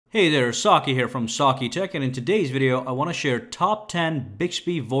Hey there, Saki here from SAKITECH, and in today's video I want to share top 10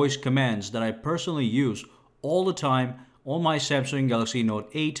 BIXBY voice commands that I personally use all the time on my Samsung Galaxy Note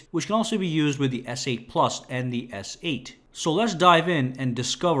 8, which can also be used with the S8 Plus and the S8. So let's dive in and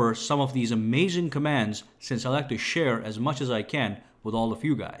discover some of these amazing commands, since I like to share as much as I can with all of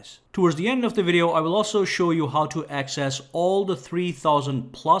you guys. Towards the end of the video, I will also show you how to access all the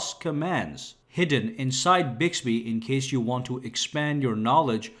 3,000 plus commands hidden inside BIXBY in case you want to expand your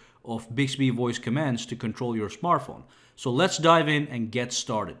knowledge of BIXBY voice commands to control your smartphone. So let's dive in and get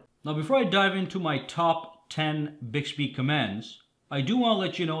started. Now before I dive into my top 10 BIXBY commands, I do want to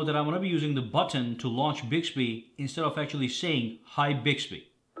let you know that I'm going to be using the button to launch BIXBY instead of actually saying Hi BIXBY.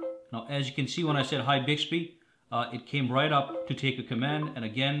 Now as you can see, when I said Hi BIXBY, it came right up to take a command, and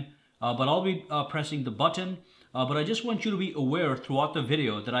again, but I'll be pressing the button. But I just want you to be aware throughout the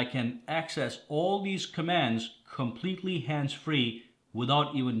video that I can access all these commands completely hands-free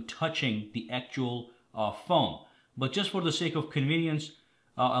without even touching the actual phone. But just for the sake of convenience,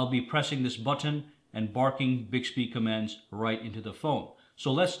 I'll be pressing this button and barking BIXBY commands right into the phone.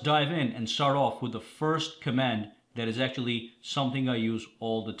 So let's dive in and start off with the first command that is actually something I use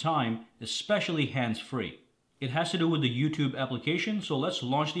all the time, especially hands-free. It has to do with the YouTube application, so let's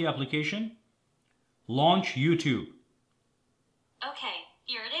launch the application. Launch YouTube. Okay,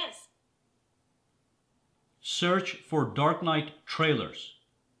 here it is. Search for Dark Knight trailers.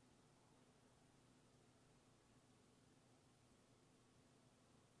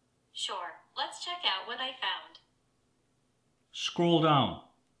 Sure, let's check out what I found. Scroll down.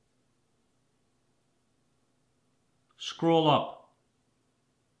 Scroll up.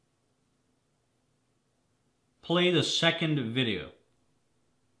 Play the second video.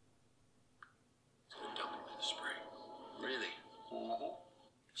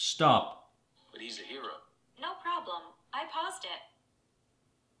 Stop. But he's a hero. No problem. I paused it.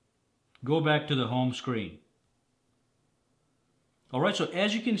 Go back to the home screen. Alright, so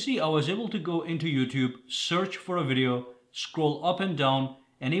as you can see, I was able to go into YouTube, search for a video, scroll up and down,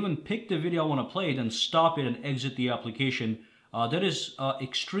 and even pick the video I want to play, then stop it and exit the application. That is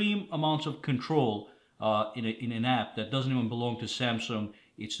extreme amounts of control in an app that doesn't even belong to Samsung.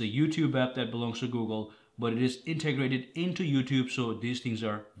 It's the YouTube app that belongs to Google, but it is integrated into YouTube, so these things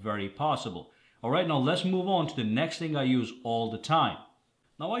are very possible. Alright, now let's move on to the next thing I use all the time.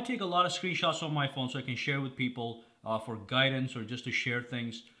 Now I take a lot of screenshots on my phone so I can share with people for guidance or just to share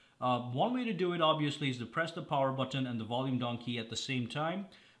things. One way to do it obviously is to press the power button and the volume down key at the same time,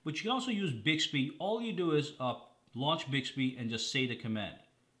 but you can also use BIXBY. All you do is launch BIXBY and just say the command.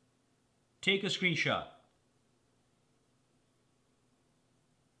 Take a screenshot.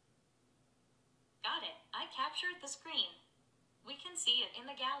 Captured the screen. We can see it in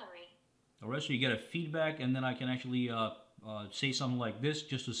the gallery. Alright, so you get a feedback, and then I can actually say something like this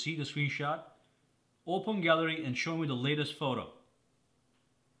just to see the screenshot. Open gallery and show me the latest photo.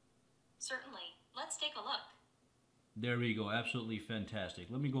 Certainly. Let's take a look. There we go. Absolutely fantastic.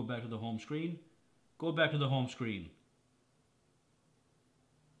 Let me go back to the home screen. Go back to the home screen.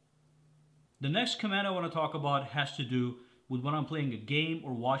 The next command I want to talk about has to do with when I'm playing a game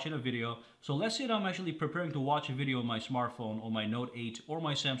or watching a video. So let's say that I'm actually preparing to watch a video on my smartphone, on my Note 8 or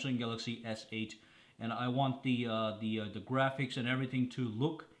my Samsung Galaxy S8, and I want the graphics and everything to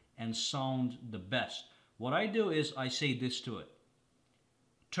look and sound the best. What I do is I say this to it.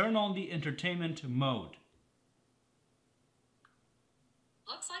 Turn on the entertainment mode.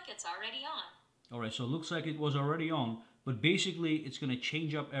 Looks like it's already on. Alright, so it looks like it was already on, but basically it's going to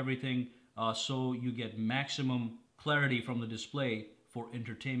change up everything so you get maximum clarity from the display for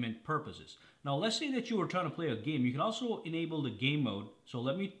entertainment purposes. Now let's say that you were trying to play a game. You can also enable the game mode. So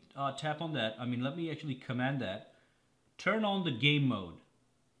let me tap on that. Let me actually command that. Turn on the game mode.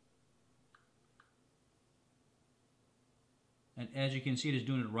 And as you can see, it is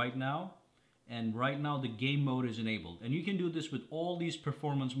doing it right now. And right now the game mode is enabled. And you can do this with all these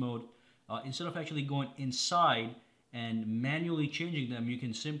performance mode. Instead of actually going inside and manually changing them, you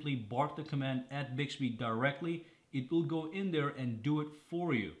can simply bark the command at BIXBY directly. It will go in there and do it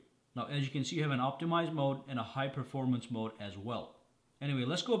for you. Now, as you can see, you have an optimized mode and a high performance mode as well. Anyway,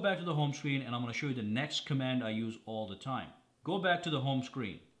 let's go back to the home screen, and I'm going to show you the next command I use all the time. Go back to the home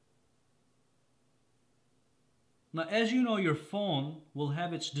screen. Now, as you know, your phone will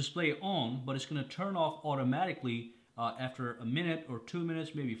have its display on, but it's going to turn off automatically after a minute or 2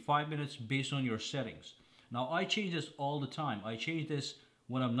 minutes, maybe 5 minutes, based on your settings. Now, I change this all the time. I change this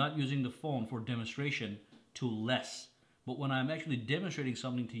when I'm not using the phone for demonstration to less. But when I'm actually demonstrating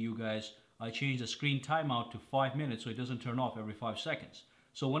something to you guys, I change the screen timeout to 5 minutes so it doesn't turn off every 5 seconds.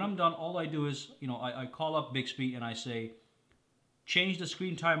 So when I'm done, all I do is, I call up BIXBY and I say, Change the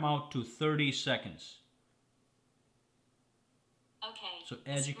screen timeout to 30 seconds. Okay. So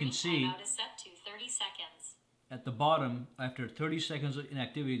as you can see, timeout is set to 30 seconds. At the bottom, after 30 seconds of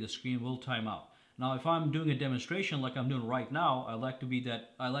inactivity, the screen will time out. Now, if I'm doing a demonstration like I'm doing right now, I like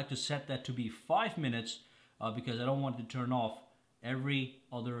to set that to be 5 minutes because I don't want it to turn off every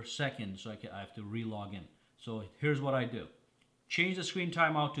other second, so I have to re-log in. So here's what I do. Change the screen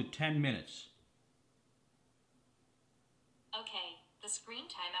timeout to 10 minutes. Okay, the screen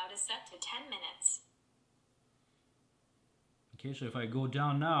timeout is set to 10 minutes. Okay, so if I go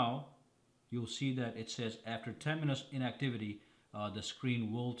down now, you'll see that it says after 10 minutes inactivity, the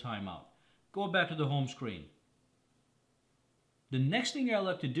screen will time out. Go back to the home screen. The next thing I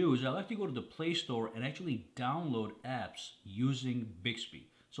like to do is I like to go to the Play Store and actually download apps using BIXBY.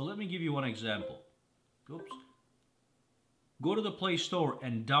 So let me give you one example. Oops. Go to the Play Store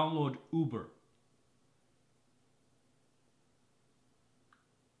and download Uber.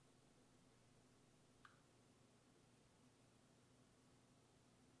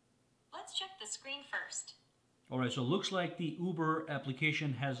 Let's check the screen first. Alright, so it looks like the Uber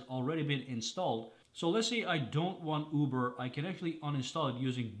application has already been installed. So let's say I don't want Uber. I can actually uninstall it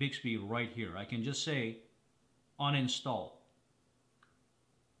using BIXBY right here. I can just say uninstall.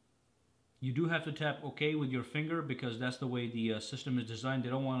 You do have to tap OK with your finger because that's the way the system is designed. They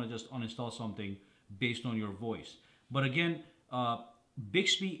don't want to just uninstall something based on your voice. But again,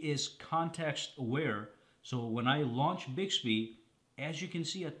 BIXBY is context aware. So when I launch BIXBY, as you can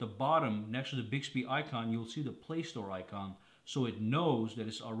see at the bottom next to the BIXBY icon, you'll see the Play Store icon. So it knows that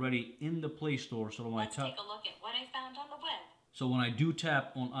it's already in the Play Store. So when Let's take a look at what I found on the web. So when I do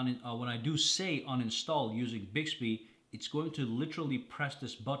tap on when I do say uninstall using BIXBY, it's going to literally press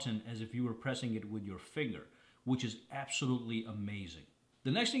this button as if you were pressing it with your finger, which is absolutely amazing.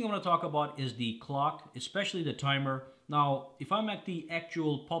 The next thing I want to talk about is the clock, especially the timer. Now, if I'm at the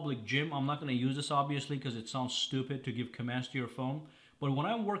actual public gym, I'm not going to use this obviously because it sounds stupid to give commands to your phone. But when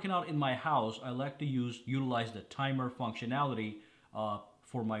I'm working out in my house, I like to utilize the timer functionality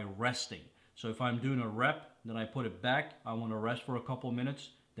for my resting. So if I'm doing a rep, then I put it back. I want to rest for a couple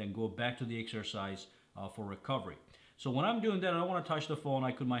minutes, then go back to the exercise for recovery. So when I'm doing that, I don't want to touch the phone.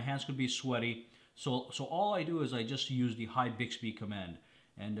 My hands could be sweaty. So all I do is I just use the Hi BIXBY command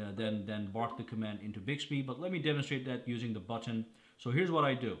and then bark the command into BIXBY. But let me demonstrate that using the button. So here's what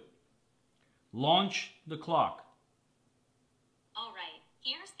I do. Launch the clock. All right,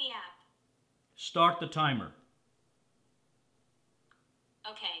 here's the app. Start the timer.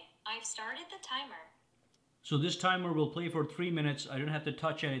 Okay, I've started the timer. So this timer will play for 3 minutes. I don't have to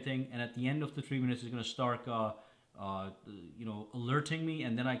touch anything, and at the end of the 3 minutes, it's going to start, alerting me,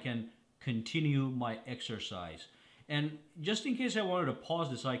 and then I can continue my exercise. And just in case I wanted to pause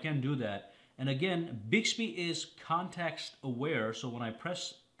this, I can do that. And again, BIXBY is context aware, so when I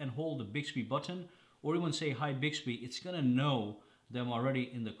press and hold the BIXBY button, or even say Hi BIXBY, it's going to know that I'm already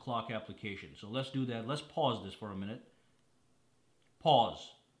in the clock application. So let's do that. Let's pause this for a minute.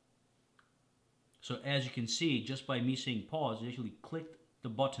 Pause. So as you can see, just by me saying pause, it actually clicked the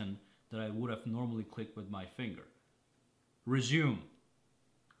button that I would have normally clicked with my finger. Resume.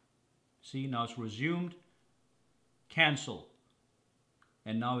 See, now it's resumed. Cancel.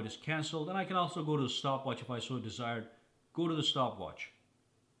 And now it is canceled. And I can also go to the stopwatch if I so desired. Go to the stopwatch.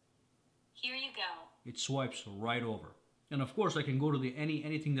 Here you go. It swipes right over. And of course, I can go to the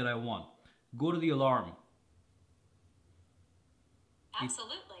anything that I want. Go to the alarm.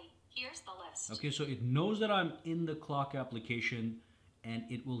 Absolutely. Here's the list. Okay, so it knows that I'm in the clock application, and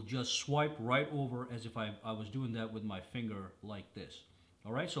it will just swipe right over as if I was doing that with my finger like this.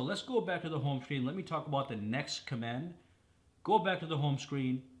 All right, so let's go back to the home screen. Let me talk about the next command. Go back to the home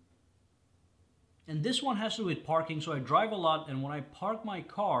screen. And this one has to do with parking. So I drive a lot, and when I park my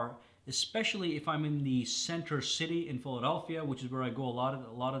car, especially if I'm in the center city in Philadelphia, which is where I go a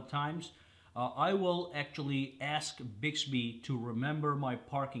lot of times, I will actually ask BIXBY to remember my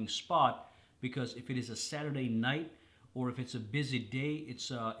parking spot, because if it is a Saturday night or if it's a busy day,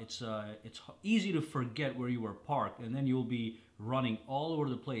 it's easy to forget where you were parked, and then you'll be running all over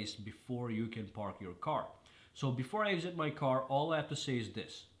the place before you can park your car. So before I exit my car, all I have to say is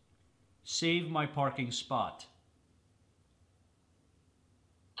this: save my parking spot.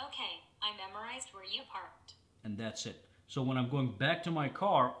 Okay, I memorized where you parked. And that's it. So when I'm going back to my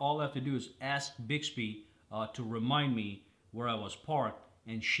car, all I have to do is ask BIXBY to remind me where I was parked,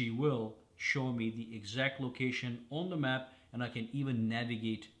 and she will show me the exact location on the map, and I can even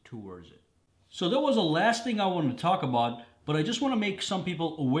navigate towards it. So that was the last thing I wanted to talk about, but I just want to make some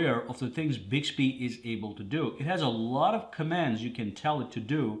people aware of the things BIXBY is able to do. It has a lot of commands you can tell it to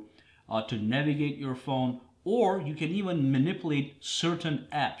do to navigate your phone or you can even manipulate certain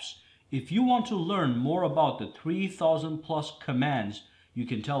apps. If you want to learn more about the 3,000 plus commands you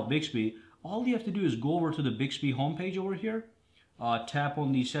can tell Bixby, all you have to do is go over to the Bixby homepage over here, tap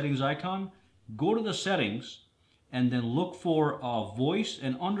on the settings icon, go to the settings, and then look for voice.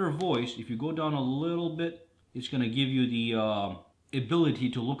 And under voice, if you go down a little bit, it's going to give you the ability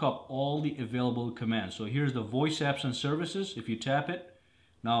to look up all the available commands. So here's the voice apps and services. If you tap it,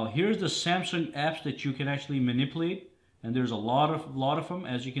 now here's the Samsung apps that you can actually manipulate, and there's a lot of them,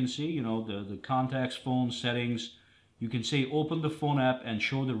 as you can see. You know, the contacts, phone settings. You can say open the phone app and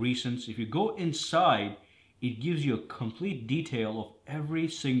show the recents. If you go inside, it gives you a complete detail of every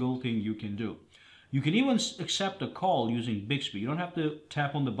single thing you can do. You can even accept a call using Bixby. You don't have to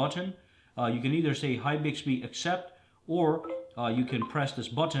tap on the button. You can either say hi Bixby, accept, or you can press this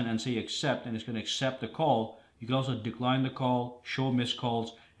button and say accept, and it's going to accept the call. You can also decline the call, show missed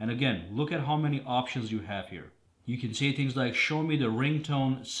calls, and again, look at how many options you have here. You can say things like show me the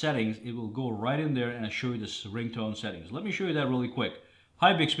ringtone settings. It will go right in there and show you the ringtone settings. Let me show you that really quick.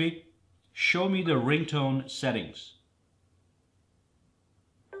 Hi Bixby, show me the ringtone settings.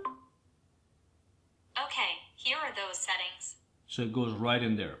 Okay, here are those settings. So it goes right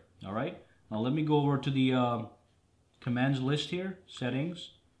in there. All right. Now let me go over to the commands list here,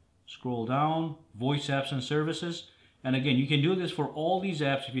 settings, scroll down, voice apps and services. And again, you can do this for all these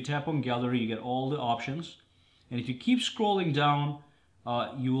apps. If you tap on gallery, you get all the options. And if you keep scrolling down,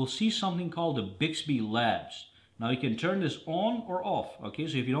 you will see something called the Bixby Labs. Now you can turn this on or off. Okay,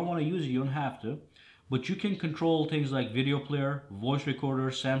 so if you don't want to use it, you don't have to. But you can control things like video player, voice recorder,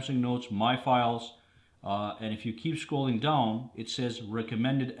 Samsung Notes, My Files. And if you keep scrolling down, it says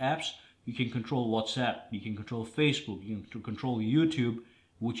recommended apps. You can control WhatsApp, you can control Facebook, you can control YouTube,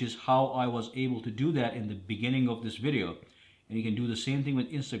 which is how I was able to do that in the beginning of this video. And you can do the same thing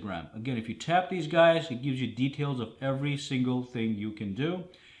with Instagram. Again, if you tap these guys, it gives you details of every single thing you can do.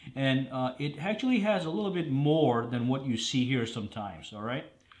 And it actually has a little bit more than what you see here sometimes, all right?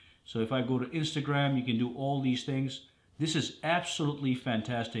 So if I go to Instagram, you can do all these things. This is absolutely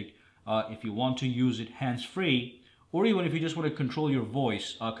fantastic if you want to use it hands-free, or even if you just want to control your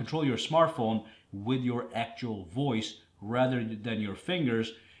voice, control your smartphone with your actual voice rather than your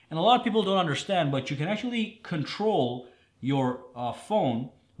fingers. And a lot of people don't understand, but you can actually control your phone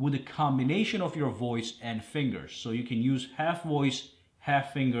with a combination of your voice and fingers. So you can use half voice,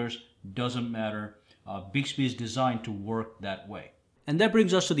 half fingers, doesn't matter. Bixby is designed to work that way. And that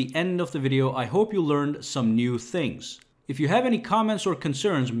brings us to the end of the video. I hope you learned some new things. If you have any comments or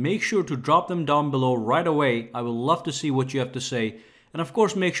concerns, make sure to drop them down below right away. I would love to see what you have to say. And of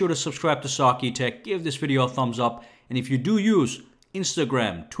course, make sure to subscribe to SAKITECH, give this video a thumbs up. And if you do use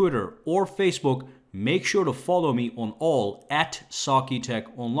Instagram, Twitter, or Facebook, make sure to follow me on all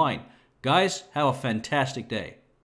 @SAKITECH online. Guys, have a fantastic day.